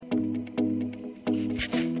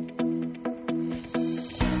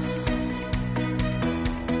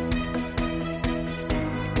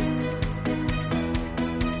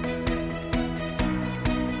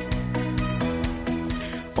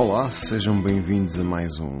Olá, sejam bem-vindos a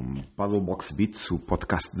mais um Paddlebox Beats, o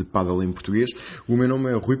podcast de paddle em português. O meu nome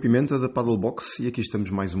é Rui Pimenta, da Paddlebox, e aqui estamos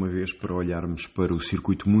mais uma vez para olharmos para o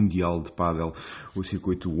circuito mundial de paddle, o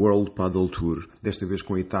circuito World Paddle Tour, desta vez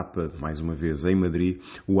com a etapa, mais uma vez, em Madrid,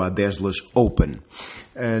 o Adeslas Open.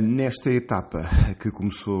 Nesta etapa, que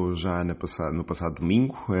começou já no passado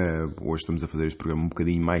domingo, hoje estamos a fazer este programa um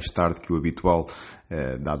bocadinho mais tarde que o habitual,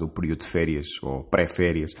 dado o período de férias, ou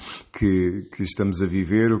pré-férias, que estamos a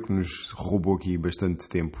viver, o que nos roubou aqui bastante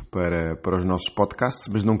tempo para os nossos podcasts,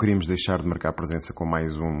 mas não queríamos deixar de marcar presença com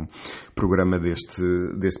mais um programa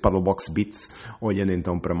deste Paddlebox Beats, olhando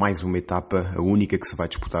então para mais uma etapa, a única que se vai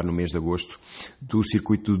disputar no mês de agosto, do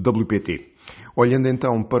circuito WPT. Olhando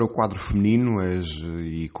então para o quadro feminino,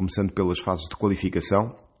 e começando pelas fases de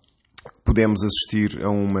qualificação, pudemos assistir a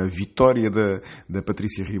uma vitória da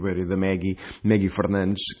Patrícia Ribeiro e da Maggie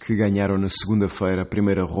Fernandes, que ganharam na segunda-feira a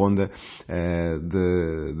primeira ronda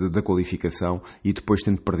da qualificação e depois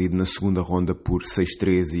tendo perdido na segunda ronda por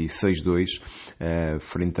 6-3 e 6-2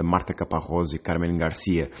 frente a Marta Caparrós e Carmen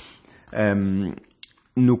Garcia.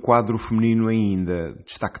 No quadro feminino ainda,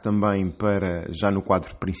 destaque também já no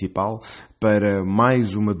quadro principal, para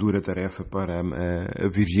mais uma dura tarefa para a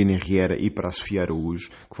Virgínia Riera e para a Sofia Araújo,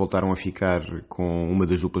 que voltaram a ficar com uma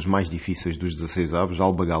das duplas mais difíceis dos 16 avos,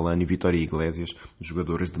 Alba Galán e Vitória Iglesias,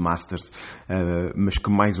 jogadoras de Masters, mas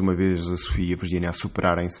que mais uma vez a Sofia e a Virgínia a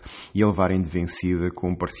superarem-se e a levarem de vencida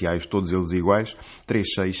com parciais todos eles iguais,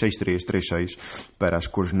 3-6, 6-3, 3-6, para as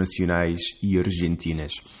cores nacionais e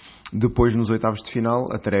argentinas. Depois, nos oitavos de final,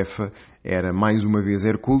 a tarefa era mais uma vez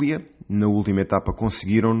hercúlea. Na última etapa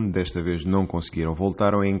conseguiram, desta vez não conseguiram.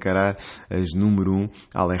 Voltaram a encarar as número 1,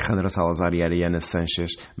 Alejandra Salazar e Ariana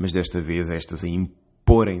Sanchez, mas desta vez estas a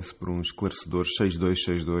imporem-se por uns esclarecedores 6-2,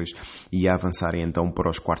 6-2 e a avançarem então para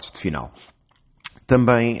os quartos de final.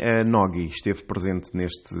 Também a Nogi esteve presente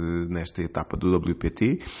nesta etapa do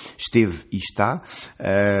WPT, esteve e está,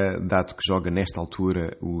 dado que joga nesta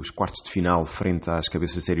altura os quartos de final frente às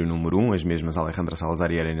cabeças de série número 1, as mesmas Alejandra Salazar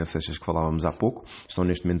e Arena Seixas que falávamos há pouco, estão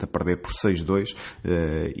neste momento a perder por 6-2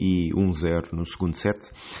 e 1-0 no segundo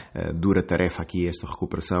set. Dura tarefa aqui esta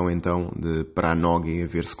recuperação então para a Nogi, a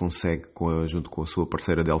ver se consegue, junto com a sua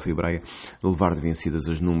parceira Delphi Breia, levar de vencidas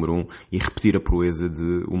as número 1 e repetir a proeza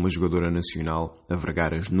de uma jogadora nacional a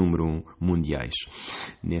vergar as número 1 mundiais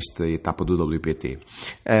nesta etapa do WPT.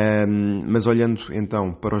 Mas olhando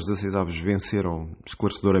então para os 16 avos, venceram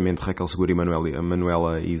esclarecedoramente Raquel Segura e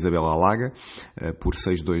Manuela e Isabela Alaga por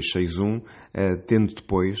 6-2, 6-1, tendo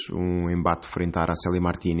depois um embate frente a Araceli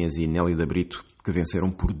Martínez e Nélida Brito, que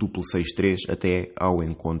venceram por duplo 6-3 até ao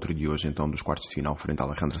encontro de hoje, então, dos quartos de final, frente a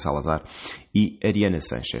Alejandra Salazar e Ariana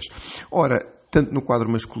Sanchez. Ora, tanto no quadro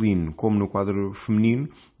masculino como no quadro feminino,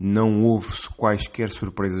 não houve quaisquer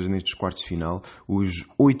surpresas nestes quartos de final. Os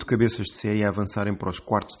 8 cabeças de série a avançarem para os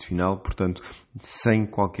quartos de final, portanto, sem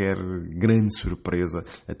qualquer grande surpresa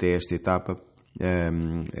até esta etapa.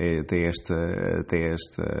 Até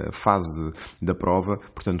esta fase da prova,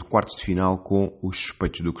 portanto, quartos de final com os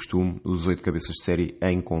suspeitos do costume, os 8 cabeças de série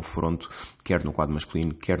em confronto, quer no quadro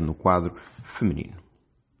masculino, quer no quadro feminino.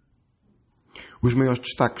 Os maiores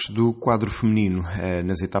destaques do quadro feminino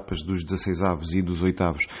nas etapas dos 16 avos e dos 8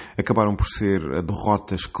 avos acabaram por ser a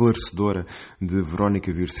derrota esclarecedora de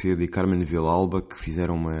Verónica Vircedo e Carmen Villalba, que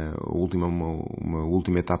fizeram uma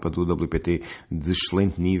última etapa do WPT de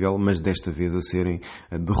excelente nível, mas desta vez a serem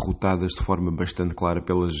derrotadas de forma bastante clara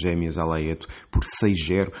pelas gêmeas Alaeto por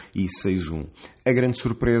 6-0 e 6-1. A grande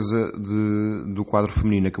surpresa do quadro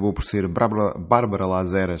feminino acabou por ser Bárbara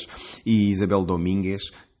Lazeras e Isabel Domingues,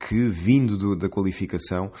 que, vindo da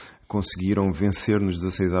qualificação, conseguiram vencer nos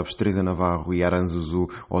 16 avos Teresa Navarro e Aranzazu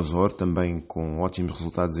Osor, também com ótimos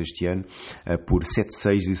resultados este ano, por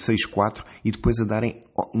 7-6 e 6-4, e depois a darem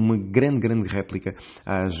uma grande réplica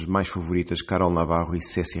às mais favoritas, Carol Navarro e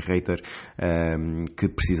Ceci Reiter, que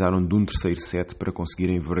precisaram de um terceiro set para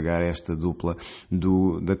conseguirem vergar esta dupla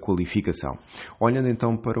da qualificação. Olhando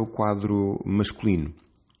então para o quadro masculino,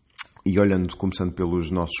 e olhando, começando pelos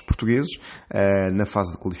nossos portugueses, na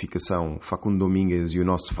fase de qualificação, Facundo Domingues e o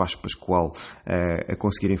nosso Vasco Pascoal a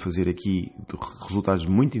conseguirem fazer aqui resultados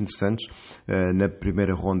muito interessantes. Na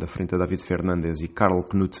primeira ronda, frente a David Fernandes e Karl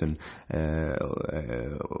Knudsen,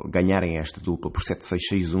 ganharem esta dupla por 7-6,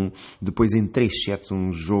 6-1. Depois, em 3 sets,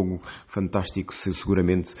 um jogo fantástico,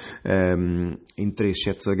 seguramente, em 3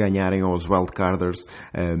 sets a ganharem aos wildcarders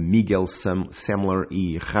Miguel Semler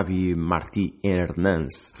e Javi Martí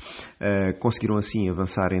Hernández. Conseguiram assim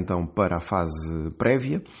avançar então para a fase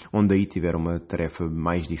prévia, onde aí tiveram uma tarefa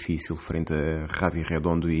mais difícil frente a Javi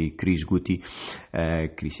Redondo e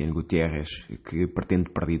Cristiano Gutiérrez, que pretende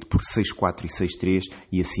perdido por 6-4 e 6-3,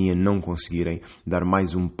 e assim a não conseguirem dar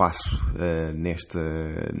mais um passo neste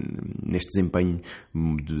desempenho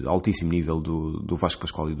de altíssimo nível do Vasco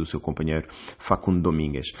Pascoal e do seu companheiro Facundo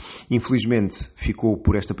Domingues. Infelizmente ficou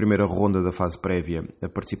por esta primeira ronda da fase prévia a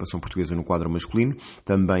participação portuguesa no quadro masculino,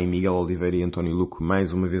 também Miguel Oliveira e António Luco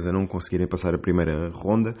mais uma vez a não conseguirem passar a primeira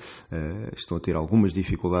ronda. Estão a ter algumas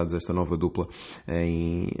dificuldades esta nova dupla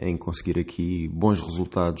em conseguir aqui bons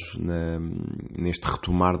resultados neste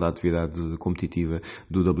retomar da atividade competitiva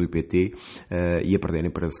do WPT, e a perderem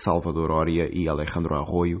para Salvador Oria e Alejandro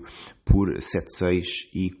Arroyo por 7-6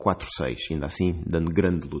 e 4-6, ainda assim dando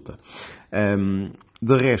grande luta.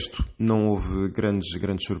 De resto, não houve grandes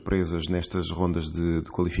surpresas nestas rondas de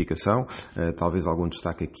qualificação. Talvez algum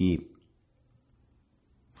destaque aqui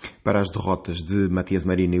para as derrotas de Matias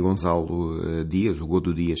Marino e Gonçalo Dias, o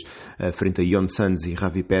Godo Dias, frente a Ion Sanz e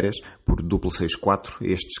Javi Pérez, por duplo 6-4,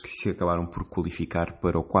 estes que acabaram por qualificar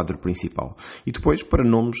para o quadro principal. E depois para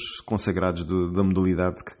nomes consagrados da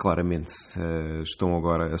modalidade que claramente estão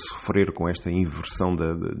agora a sofrer com esta inversão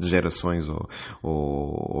de gerações,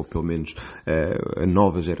 ou pelo menos a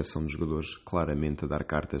nova geração de jogadores claramente a dar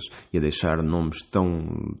cartas e a deixar nomes tão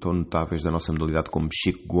notáveis da nossa modalidade como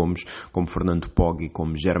Chico Gomes, como Fernando Poggi,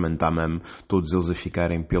 como German Tamam, todos eles a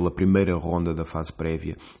ficarem pela primeira ronda da fase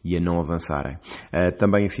prévia e a não avançarem.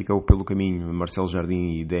 Também ficou pelo caminho Marcelo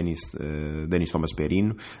Jardim e Denis Thomas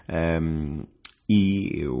Perino,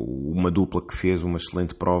 e uma dupla que fez uma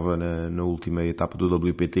excelente prova na última etapa do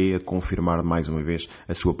WPT, a confirmar mais uma vez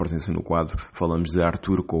a sua presença no quadro. Falamos de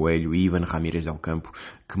Arturo Coelho e Ivan Ramírez del Campo,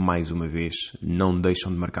 que mais uma vez não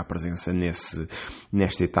deixam de marcar presença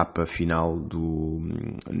nesta etapa final,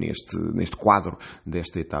 neste quadro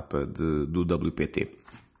desta etapa do WPT.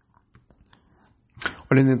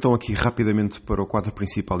 Olhando então aqui rapidamente para o quadro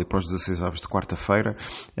principal e para os 16 avos de quarta-feira,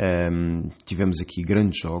 tivemos aqui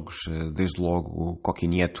grandes jogos, desde logo o Coqui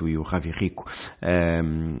Nieto e o Javi Rico,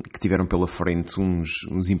 que tiveram pela frente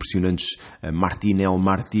uns impressionantes Martinel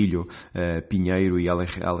Martilho Pinheiro e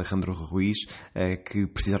Alejandro Ruiz, que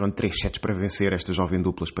precisaram de 3 sets para vencer esta jovem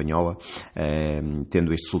dupla espanhola,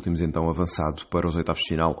 tendo estes últimos então avançado para os oitavos de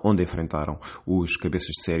final, onde enfrentaram os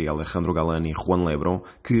cabeças de série Alejandro Galán e Juan Lebrón,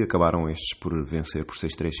 que acabaram estes por vencer por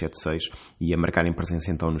 6-3, 7-6 e a marcarem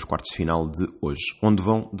presença então nos quartos de final de hoje, onde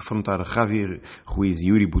vão defrontar Javier Ruiz e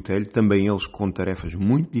Yuri Botelho, também eles com tarefas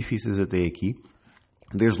muito difíceis até aqui.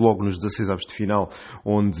 Desde logo nos 16 avos de final,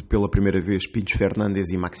 onde pela primeira vez Pintos Fernandes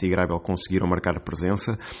e Maxi Grabel conseguiram marcar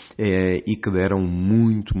presença, e que deram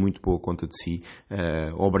muito boa conta de si,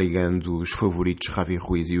 obrigando os favoritos Javier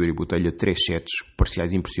Ruiz e Yuri Botelho a 3 sets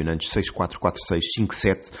parciais impressionantes, 6-4, 4-6,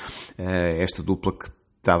 5-7, esta dupla que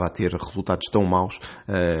estava a ter resultados tão maus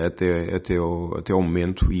até ao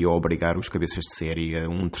momento, e a obrigar os cabeças de série a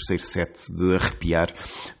um terceiro set de arrepiar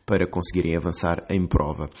para conseguirem avançar em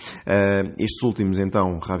prova. Estes últimos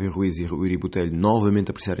então, Javier Ruiz e Yuri Botelho,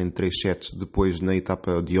 novamente a precisarem de 3 sets depois na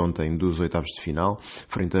etapa de ontem dos oitavos de final,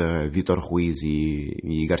 frente a Vítor Ruiz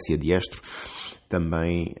e Garcia Diestro,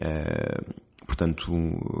 também portanto,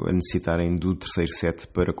 a necessitarem do terceiro set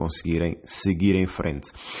para conseguirem seguir em frente.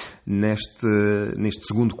 Neste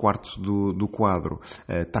segundo quarto do quadro,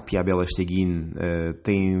 Tapia Belasteguin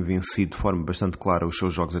tem vencido de forma bastante clara os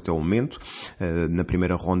seus jogos até o momento. Na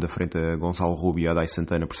primeira ronda, frente a Gonçalo Rubio e a Adai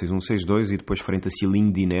Santana por 6-1, 6-2, e depois frente a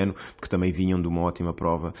Cilinho Dineno, que também vinham de uma ótima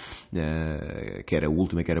prova, que era a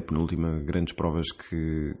última, que era a penúltima, grandes provas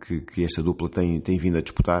que esta dupla tem vindo a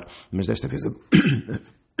disputar, mas desta vez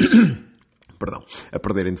a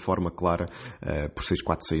perderem de forma clara por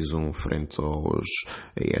 6-4, 6-1 frente a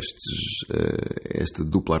esta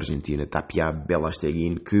dupla argentina, Tapia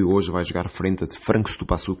Belasteguin, que hoje vai jogar frente a Franco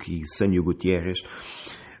Stupasuki e Sânio Gutiérrez,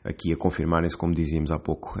 aqui a confirmarem-se, como dizíamos há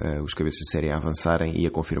pouco, os cabeças de série a avançarem e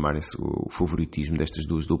a confirmarem-se o favoritismo destas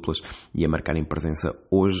duas duplas e a marcarem presença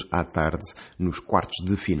hoje à tarde nos quartos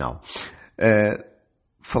de final.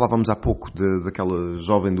 Falávamos há pouco daquela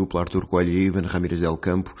jovem dupla Arturo Coelho e Ivan Ramírez del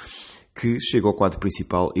Campo, que chega ao quadro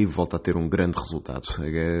principal e volta a ter um grande resultado,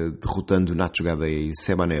 derrotando Nacho Gadeia e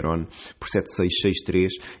Seba Neron por 7-6, 6-3,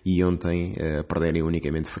 e ontem perderem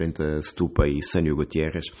unicamente frente a Stupa e Sânio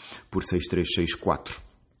Gutierrez por 6-3, 6-4.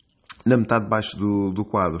 Na metade de baixo do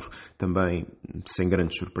quadro, também sem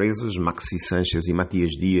grandes surpresas, Maxi Sanchez e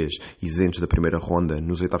Matias Dias, isentos da primeira ronda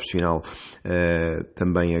nos oitavos de final,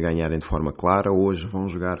 também a ganharem de forma clara. Hoje vão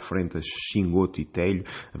jogar frente a Xingoto e Telho.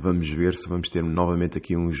 Vamos ver se vamos ter novamente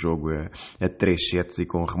aqui um jogo a 3 sets e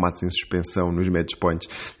com remates em suspensão nos match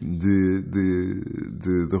points de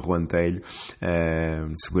Juan Telho.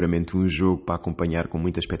 Seguramente um jogo para acompanhar com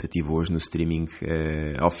muita expectativa hoje no streaming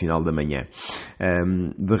ao final da manhã.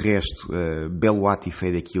 De resto, Beloati e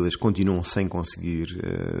Fede Aquilas continuam sem conseguir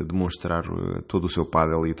demonstrar todo o seu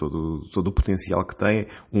pádel e todo o potencial que têm,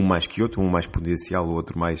 um mais que outro, um mais potencial, o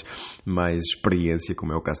outro mais experiência,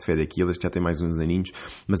 como é o caso de Fede Aquilas, que já tem mais uns aninhos,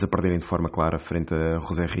 mas a perderem de forma clara frente a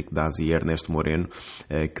José Henrique Dazi e Ernesto Moreno,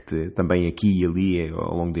 que também aqui e ali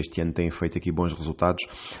ao longo deste ano têm feito aqui bons resultados,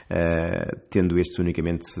 tendo estes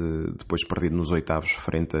unicamente depois perdido nos oitavos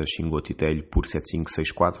frente a Xingoto e Telho por 7-5,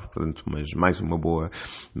 6-4, portanto, mas mais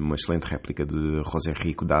uma excelente réplica de José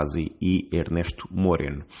Henrique Dazi e Ernesto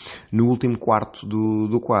Moreno. No último quarto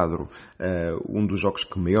do quadro, um dos jogos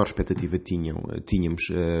que maior expectativa tínhamos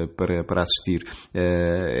para assistir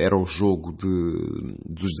era o jogo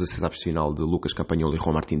dos 16avos de final de Lucas Campagnolo e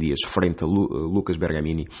Juan Martín Dias frente a Lucas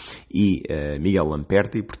Bergamini e Miguel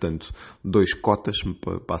Lamperti, portanto, dois cotas,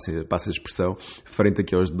 passa a expressão, frente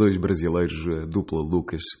aqui aos dois brasileiros, dupla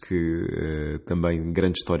Lucas, que também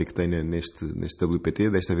grande história que tem neste WPT,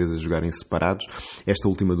 desta vez a jogarem separados. Esta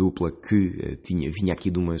última dupla que vinha aqui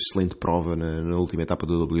de uma excelente prova na última etapa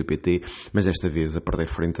do WPT, mas desta vez a perder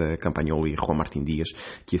frente a Campagnolo e Juan Martín Dias,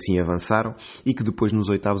 que assim avançaram e que depois nos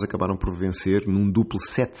oitavos acabaram por vencer num duplo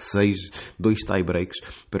 7-6, 2 tie-breaks,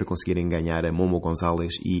 para conseguirem ganhar a Momo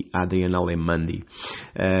Gonzalez e a Adriana Alemandi.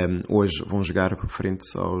 Hoje vão jogar frente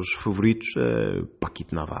aos favoritos,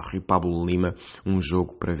 Paquito Navarro e Pablo Lima, um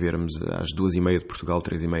jogo para vermos às 2h30 de Portugal,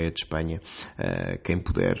 3h30 de Espanha. Quem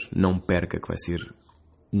puder, não perca, que vai ser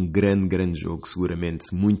um grande jogo, seguramente.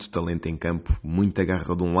 Muito talento em campo, muita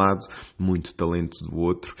garra de um lado, muito talento do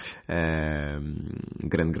outro.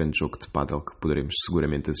 Grande jogo de pádel que poderemos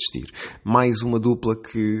seguramente assistir. Mais uma dupla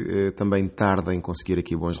que também tarda em conseguir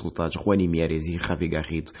aqui bons resultados, Juani Mieres e Javi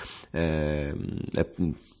Garrido,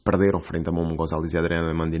 perderam frente a Momo Gonzalez e Adriana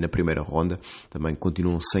Alemandi na primeira ronda, também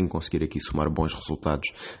continuam sem conseguir aqui somar bons resultados,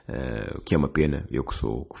 o que é uma pena. Eu que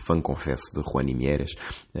sou fã, confesso, de Juani Mieres,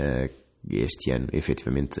 este ano,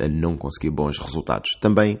 efetivamente, a não conseguir bons resultados.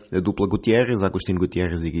 Também a dupla Gutierrez, Agostinho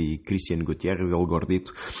Gutierrez e Cristiano Gutierrez, El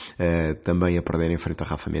Gordito, também a perderem frente a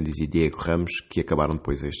Rafa Mendes e Diego Ramos, que acabaram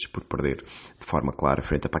depois estes por perder de forma clara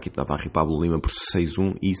frente a Paquito Navarro e Pablo Lima por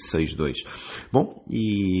 6-1 e 6-2. Bom,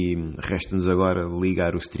 e resta-nos agora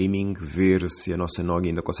ligar o streaming, ver se a nossa Nogi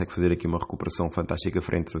ainda consegue fazer aqui uma recuperação fantástica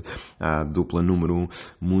frente à dupla número 1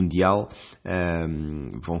 mundial.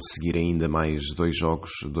 Vão seguir ainda mais dois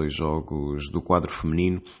jogos do quadro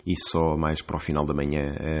feminino e só mais para o final da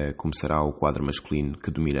manhã começará o quadro masculino,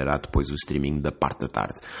 que dominará depois o streaming da parte da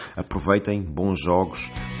tarde. Aproveitem, bons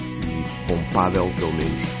jogos e bom pádel, pelo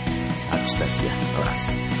menos à distância.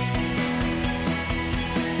 Abraço.